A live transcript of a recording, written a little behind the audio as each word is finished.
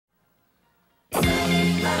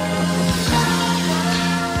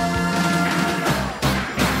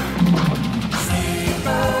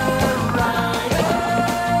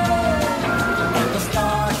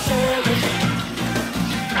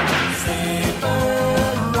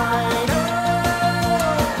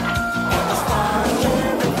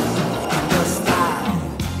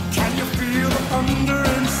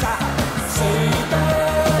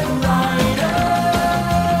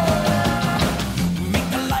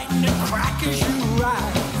as you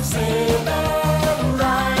ride, Saber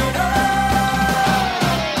Rider.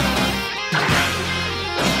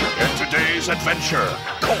 In today's adventure,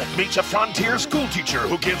 Colt meets a frontier schoolteacher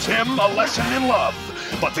who gives him a lesson in love.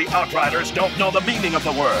 But the Outriders don't know the meaning of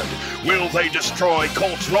the word. Will they destroy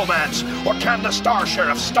Colt's romance, or can the Star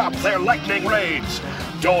Sheriff stop their lightning raids?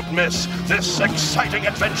 Don't miss this exciting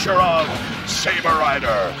adventure of Saber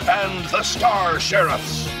Rider and the Star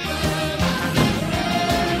Sheriffs.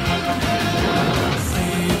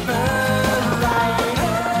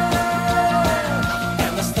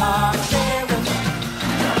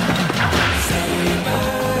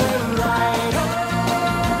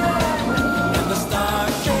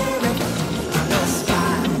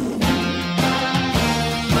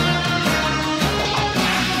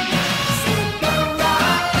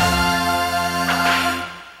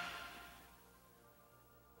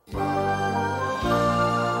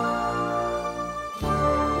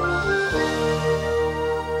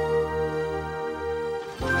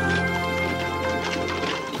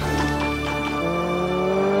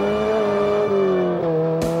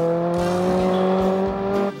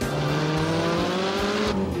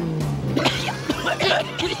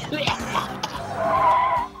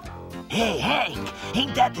 Hey, Hank,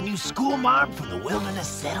 ain't that the new school marm from the wilderness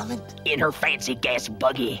settlement? In her fancy gas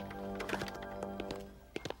buggy.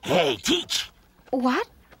 Hey, Teach. What?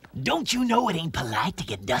 Don't you know it ain't polite to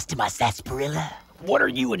get dust in my sarsaparilla? What are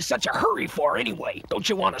you in such a hurry for anyway? Don't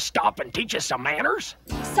you want to stop and teach us some manners?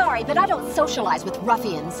 Sorry, but I don't socialize with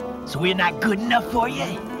ruffians. So we're not good enough for you?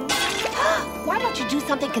 Why don't you do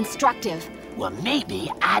something constructive? Well,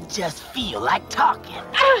 maybe I just feel like talking.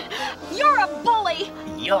 You're a bully!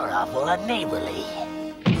 You're awful unneighborly.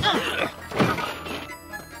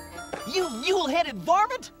 You mule-headed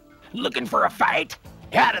varmint! Looking for a fight?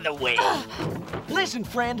 Out of the way. Listen,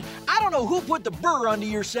 friend, I don't know who put the burr under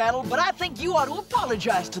your saddle, but I think you ought to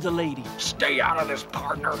apologize to the lady. Stay out of this,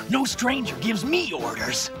 partner. No stranger gives me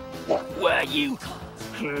orders. Well, you...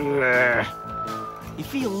 You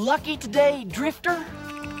feel lucky today, Drifter?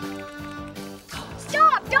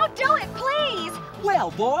 Stop! Don't do it, please!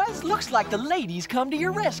 Well, boys, looks like the ladies come to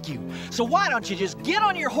your rescue. So why don't you just get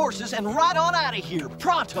on your horses and ride on out of here,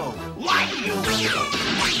 pronto?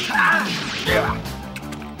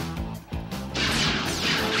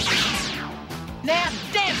 Now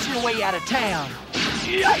dance your way out of town.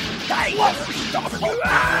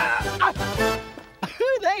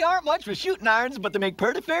 They aren't much for shooting irons, but they make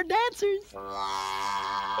pretty fair dancers.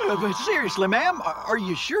 But seriously, ma'am, are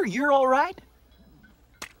you sure you're all right?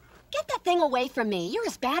 Get that thing away from me. You're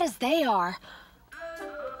as bad as they are.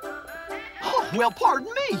 Oh, well, pardon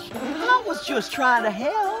me. I was just trying to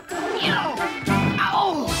help.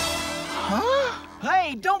 Ow! Huh?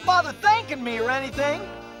 Hey, don't bother thanking me or anything.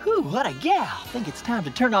 Whew, what a gal. Think it's time to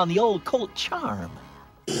turn on the old Colt charm.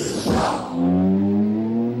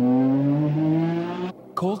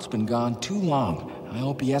 Colt's been gone too long. I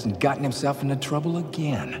hope he hasn't gotten himself into trouble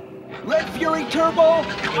again. Red Fury Turbo,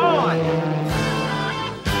 on!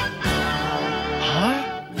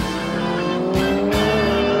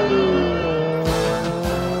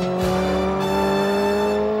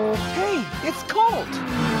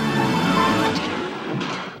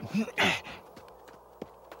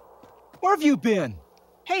 Where have you been?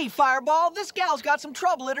 Hey, Fireball, this gal's got some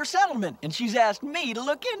trouble at her settlement, and she's asked me to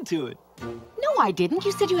look into it. No, I didn't.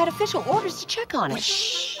 You said you had official orders to check on it.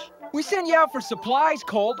 Shh! We sent you out for supplies,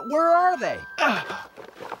 Colt. Where are they?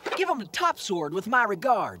 Give him a top sword with my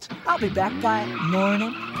regards. I'll be back by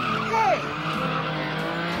morning. Hey!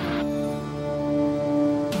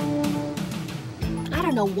 I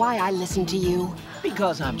don't know why I listened to you.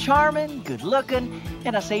 Because I'm charming, good-looking,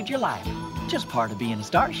 and I saved your life. Just part of being a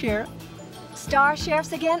Star Sheriff. Star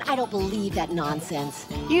Sheriffs again? I don't believe that nonsense.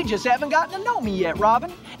 You just haven't gotten to know me yet,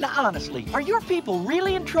 Robin. Now, honestly, are your people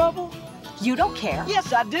really in trouble? You don't care.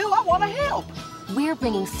 Yes, I do. I want to help. We're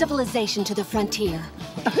bringing civilization to the frontier.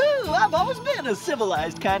 I've always been a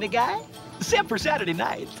civilized kind of guy. Except for Saturday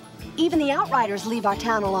nights. Even the Outriders leave our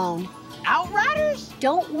town alone. Outriders?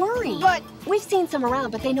 Don't worry. But... We've seen some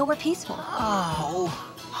around, but they know we're peaceful.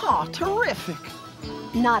 Oh, terrific.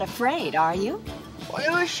 Not afraid, are you?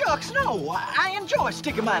 Well, shucks, no. I enjoy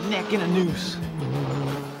sticking my neck in a noose.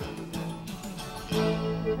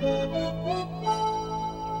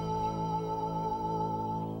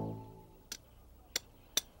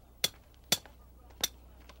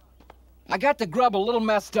 I got the grub a little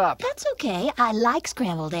messed up. That's okay. I like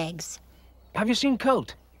scrambled eggs. Have you seen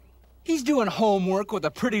Colt? He's doing homework with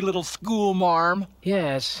a pretty little school marm.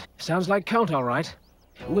 Yes, sounds like Colt, all right.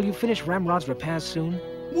 Will you finish Ramrod's repairs soon?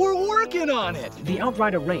 We're working working on it. The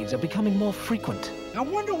Outrider raids are becoming more frequent. I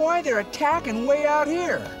wonder why they're attacking way out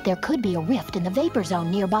here. There could be a rift in the vapor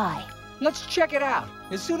zone nearby. Let's check it out,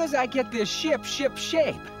 as soon as I get this ship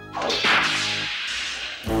shape.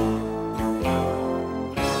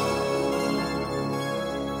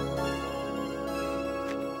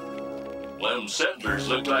 Them settlers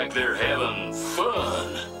look like they're having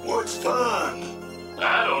fun. What's fun?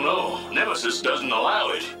 I don't know. Nemesis doesn't allow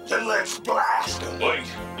it. Then let's blast them. Wait,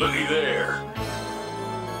 looky there.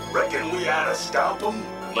 Reckon we ought to stop them?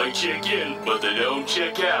 They check in, but they don't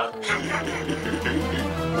check out.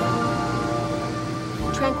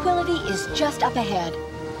 Tranquility is just up ahead.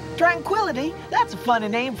 Tranquility? That's a funny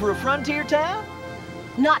name for a frontier town.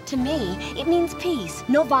 Not to me. It means peace,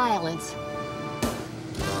 no violence.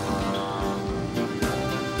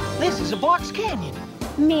 This is a box canyon.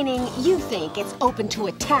 Meaning you think it's open to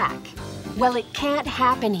attack. Well, it can't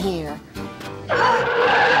happen here.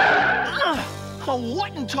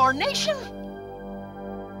 What in tarnation?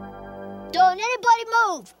 Don't anybody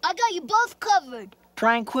move. I got you both covered.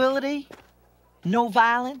 Tranquility? No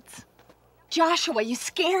violence? Joshua, you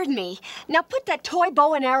scared me. Now put that toy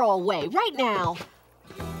bow and arrow away, right now.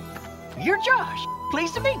 You're Josh.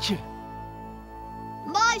 Pleased to meet you.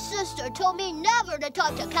 My sister told me never to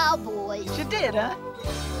talk to cowboys. She did, huh?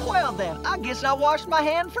 Well then, I guess I washed my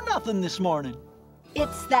hand for nothing this morning.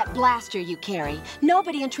 It's that blaster you carry.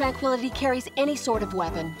 Nobody in Tranquility carries any sort of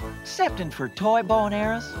weapon. Excepting for toy bow and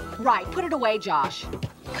arrows? Right, put it away, Josh.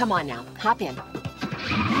 Come on now, hop in.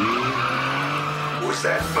 Was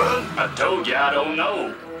that fun? I told you I don't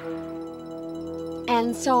know.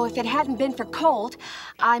 And so if it hadn't been for Colt,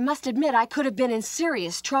 I must admit I could have been in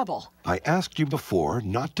serious trouble. I asked you before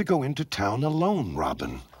not to go into town alone,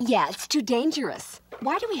 Robin. Yeah, it's too dangerous.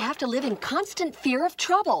 Why do we have to live in constant fear of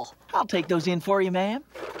trouble? I'll take those in for you, ma'am.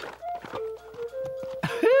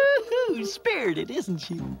 Spirited, isn't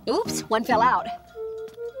she? Oops, one fell out.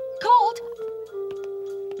 Colt!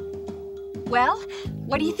 Well,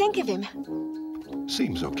 what do you think of him?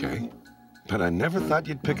 Seems okay. But I never thought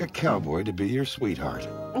you'd pick a cowboy to be your sweetheart.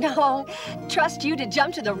 No, trust you to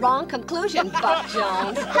jump to the wrong conclusion, Buck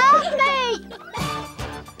Jones. Help me!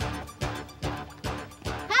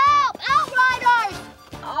 Help! Outriders!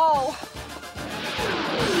 Oh.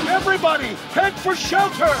 Everybody, head for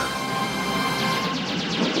shelter!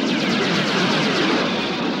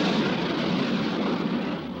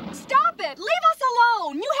 Stop it! Leave us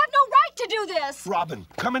alone! You have no right to do this! Robin,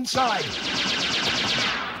 come inside.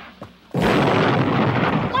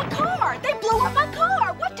 My car! They blew up my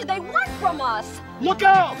car! What do they want from us? Look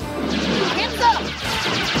out! Hands up!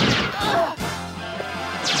 Ugh.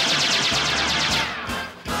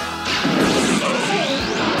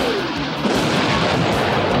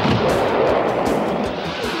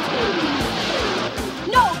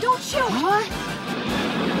 No, don't shoot! What?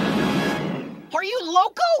 Are you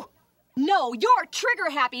loco? No, you're trigger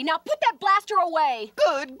happy. Now put that blaster away.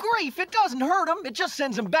 Good grief, it doesn't hurt them. It just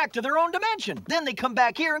sends them back to their own dimension. Then they come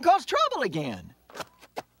back here and cause trouble again.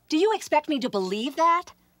 Do you expect me to believe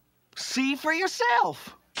that? See for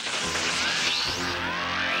yourself.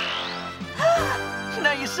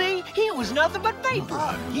 Now you see, he was nothing but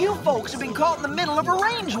vapor. You folks have been caught in the middle of a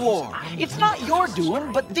range war. It's not your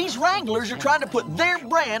doing, but these Wranglers are trying to put their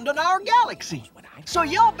brand on our galaxy. So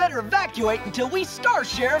y'all better evacuate until we Star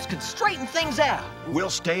Sheriffs can straighten things out.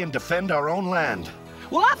 We'll stay and defend our own land.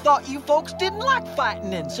 Well, I thought you folks didn't like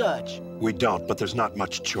fighting and such. We don't, but there's not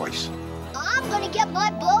much choice. I'm gonna get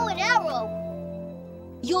my bow and arrow.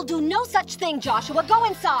 You'll do no such thing, Joshua. Go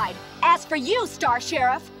inside. As for you, Star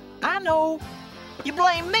Sheriff. I know. You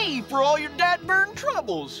blame me for all your dad-burn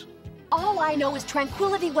troubles. All I know is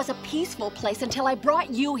Tranquility was a peaceful place until I brought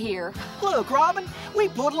you here. Look, Robin, we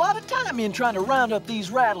put a lot of time in trying to round up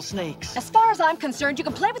these rattlesnakes. As far as I'm concerned, you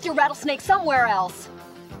can play with your rattlesnake somewhere else.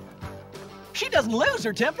 She doesn't lose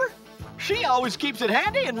her temper. She always keeps it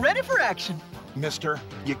handy and ready for action. Mister,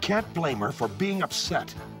 you can't blame her for being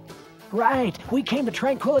upset. Right, we came to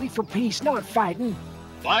Tranquility for peace, not fighting.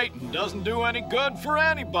 Fighting doesn't do any good for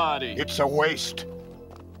anybody. It's a waste.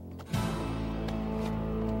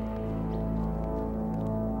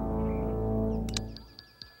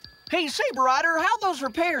 Hey, Saber Rider, how those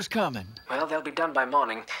repairs coming? Well, they'll be done by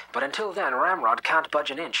morning, but until then, Ramrod can't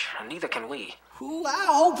budge an inch, and neither can we. Ooh, I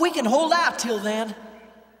hope we can hold out till then.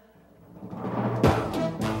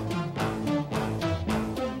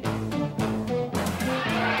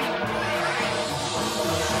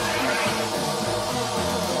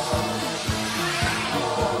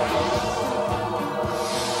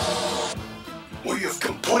 We have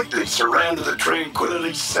completely surrounded the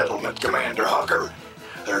Tranquility settlement, Commander Hawker.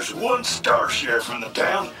 There's one Star Sheriff in the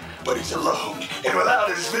town, but he's alone, and without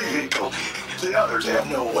his vehicle, the others have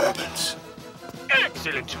no weapons.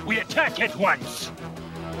 Excellent! We attack at once!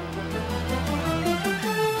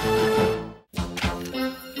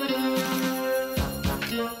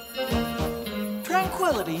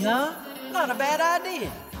 Tranquility, huh? Not a bad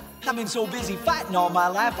idea. I've been so busy fighting all my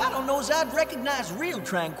life, I don't know as I'd recognize real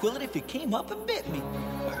tranquility if it came up and bit me.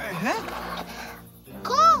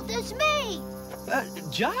 Colt, it's me!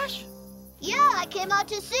 Josh? Yeah, I came out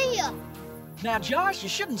to see you. Now, Josh, you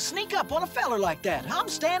shouldn't sneak up on a feller like that. I'm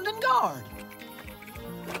standing guard.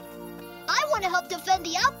 I want to help defend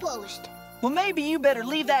the outpost. Well, maybe you better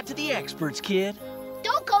leave that to the experts, kid.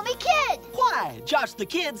 Don't call me kid! Why? Josh the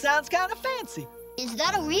Kid sounds kind of fancy. Is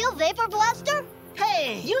that a real vapor blaster?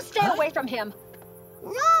 Hey! You stay away from him.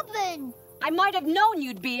 Robin! I might have known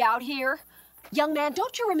you'd be out here. Young man,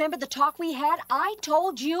 don't you remember the talk we had? I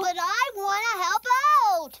told you. But I want to help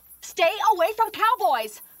out. Stay away from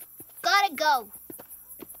cowboys. Gotta go.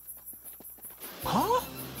 Huh?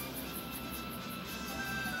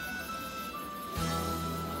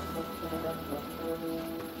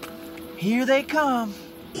 Here they come.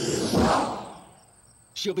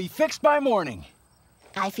 She'll be fixed by morning.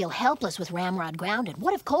 I feel helpless with Ramrod grounded.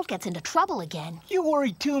 What if Colt gets into trouble again? You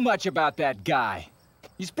worry too much about that guy.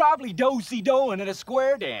 He's probably do-si-doing at a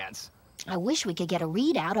square dance. I wish we could get a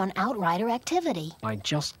readout on Outrider activity. I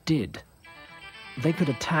just did. They could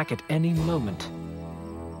attack at any moment.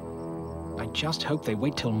 I just hope they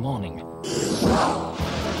wait till morning.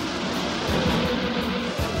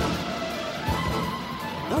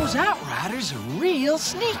 Those Outriders are real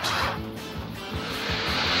sneaky.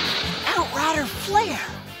 Outrider flare.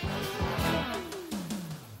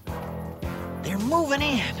 They're moving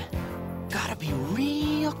in. Gotta be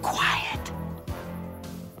real quiet.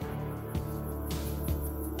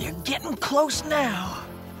 They're getting close now.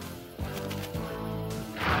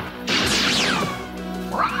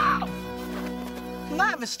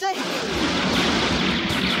 My mistake.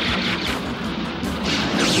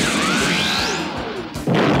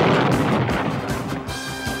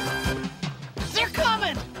 They're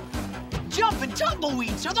coming! Jumping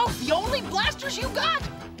tumbleweeds, are those the only blasters you got?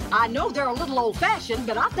 I know they're a little old-fashioned,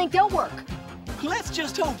 but I think they'll work. Let's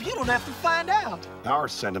just hope you don't have to find out. Our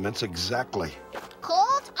sentiments exactly.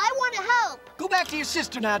 Colt, I want to help. Go back to your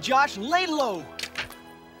sister now, Josh, and lay low.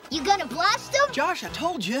 You gonna blast them? Josh, I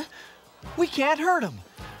told you, we can't hurt them.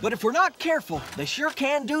 But if we're not careful, they sure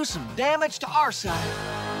can do some damage to our side.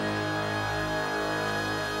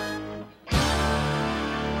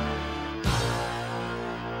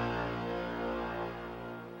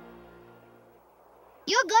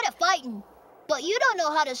 You're good at fighting, but you don't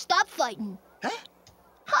know how to stop fighting. Huh?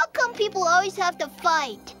 How come people always have to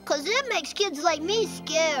fight? 'Cause it makes kids like me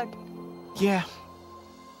scared. Yeah.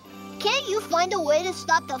 Can't you find a way to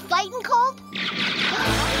stop the fighting, Colt?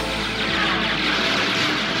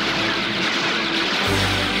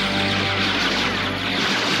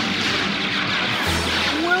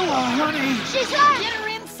 Willa, honey. She's hurt! Get her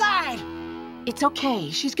inside. It's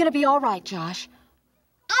okay. She's gonna be all right, Josh.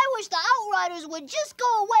 I wish the Outriders would just go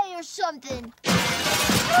away or something.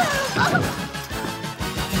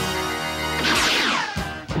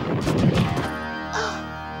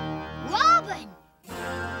 Robin!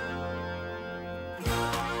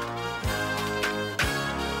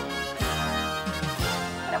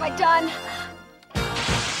 What have I done?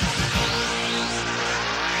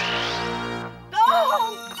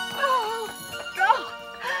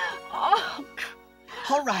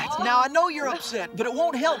 All right, now I know you're upset, but it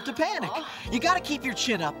won't help to panic. You gotta keep your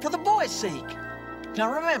chin up for the boys' sake.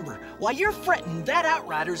 Now remember, while you're fretting, that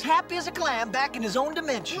Outrider's happy as a clam back in his own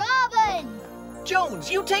dimension. Robin!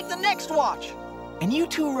 Jones, you take the next watch. And you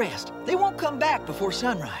two rest. They won't come back before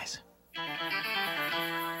sunrise.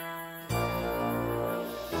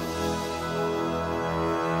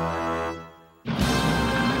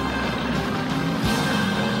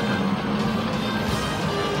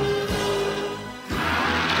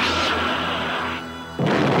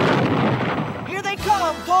 Here they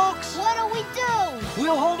come, folks! What do we do?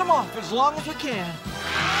 We'll hold them off as long as we can.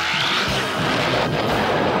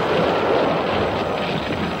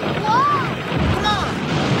 Come on!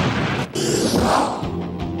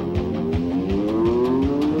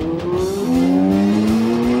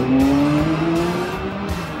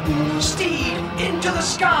 Steed into the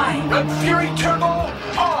sky! Red Fury Turbo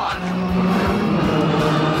on!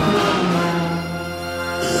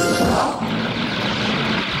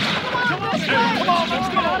 Come on, let's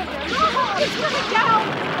go! It's coming down!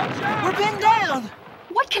 We're pinned down!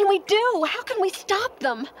 What can we do? How can we stop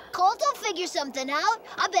them? Colt will figure something out.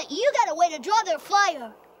 I bet you got a way to draw their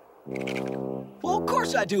fire. Well, of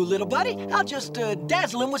course I do, little buddy. I'll just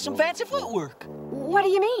dazzle him with some fancy footwork. What do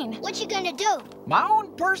you mean? What you gonna do? My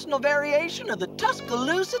own personal variation of the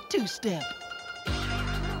Tuscaloosa two-step.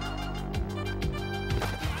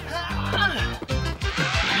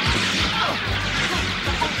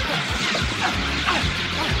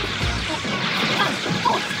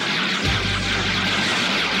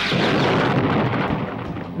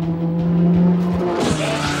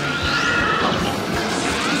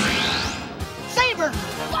 Saber!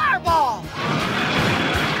 Fireball!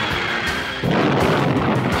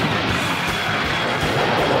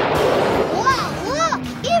 Wow, look!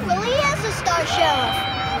 He really is a Star Sheriff!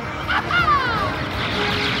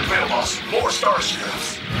 Vamos, more Star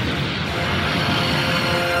Sheriffs.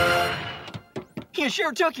 You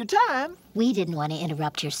sure took your time. We didn't want to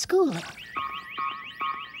interrupt your schooling.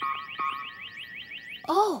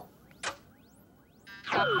 Oh.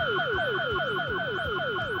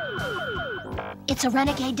 It's a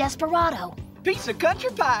renegade desperado. Piece of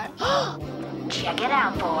country pie. Check it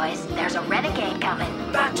out, boys. There's a renegade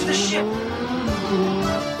coming. Back to the ship.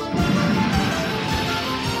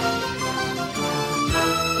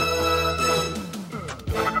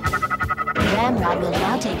 Ramrod will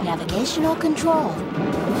now take navigational control.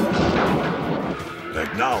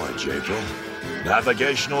 Acknowledge, April.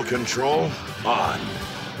 Navigational control on.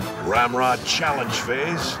 Ramrod challenge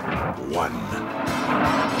phase 1.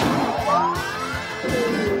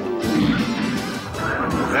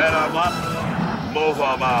 Head 'em up, move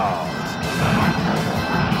 'em out.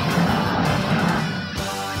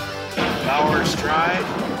 Power stride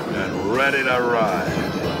and ready to ride.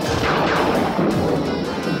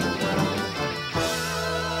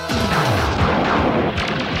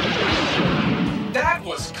 That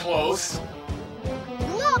was close.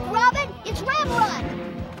 Look, Robin! It's Ramrod!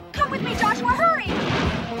 Come with me, Joshua, hurry!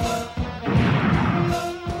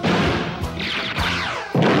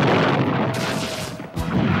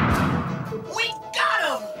 We got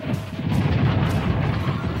him!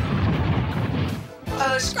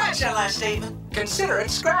 Scratch that last statement. Consider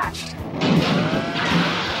it scratched.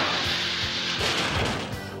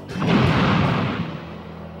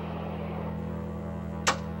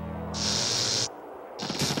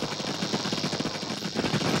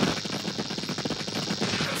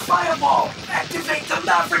 Fireball! Activate the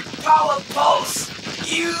Maverick Power Pulse!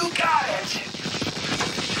 You got it!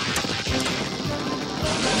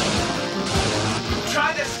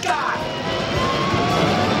 Try the sky!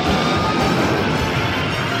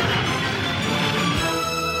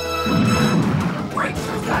 Break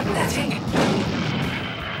through that netting!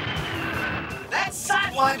 That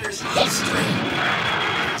Sidewinder's history!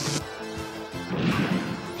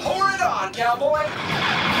 Pour it on, cowboy!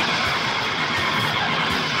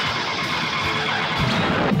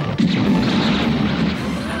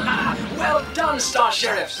 Well done, Star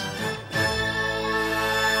Sheriffs!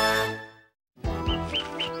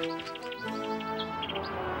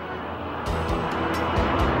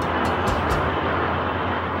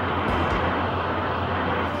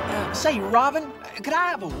 Say, Robin, could I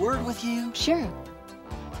have a word with you? Sure.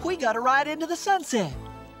 We got to ride into the sunset.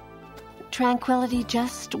 Tranquility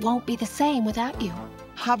just won't be the same without you.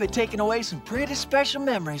 I've been taking away some pretty special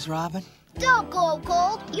memories, Robin. Don't go,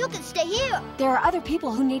 Colt. You can stay here. There are other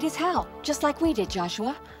people who need his help, just like we did,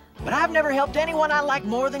 Joshua. But I've never helped anyone I like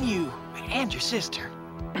more than you. And your sister.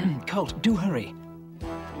 Colt, do hurry.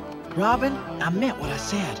 Robin, I meant what I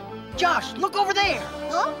said. Josh, look over there.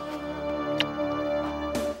 Huh?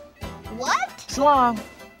 What? So long.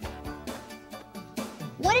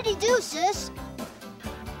 What did he do, sis?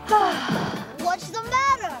 What's the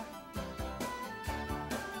matter?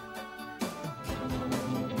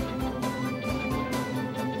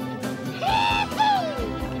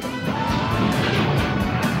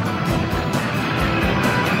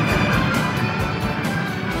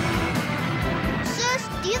 Sis,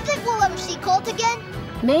 do you think we'll ever see Colt again?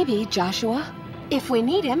 Maybe, Joshua. If we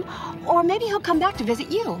need him, or maybe he'll come back to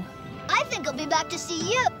visit you. I think he'll be back to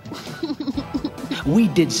see you. We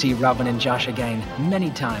did see Robin and Josh again,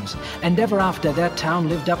 many times, and ever after that town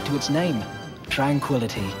lived up to its name,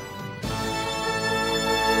 Tranquility.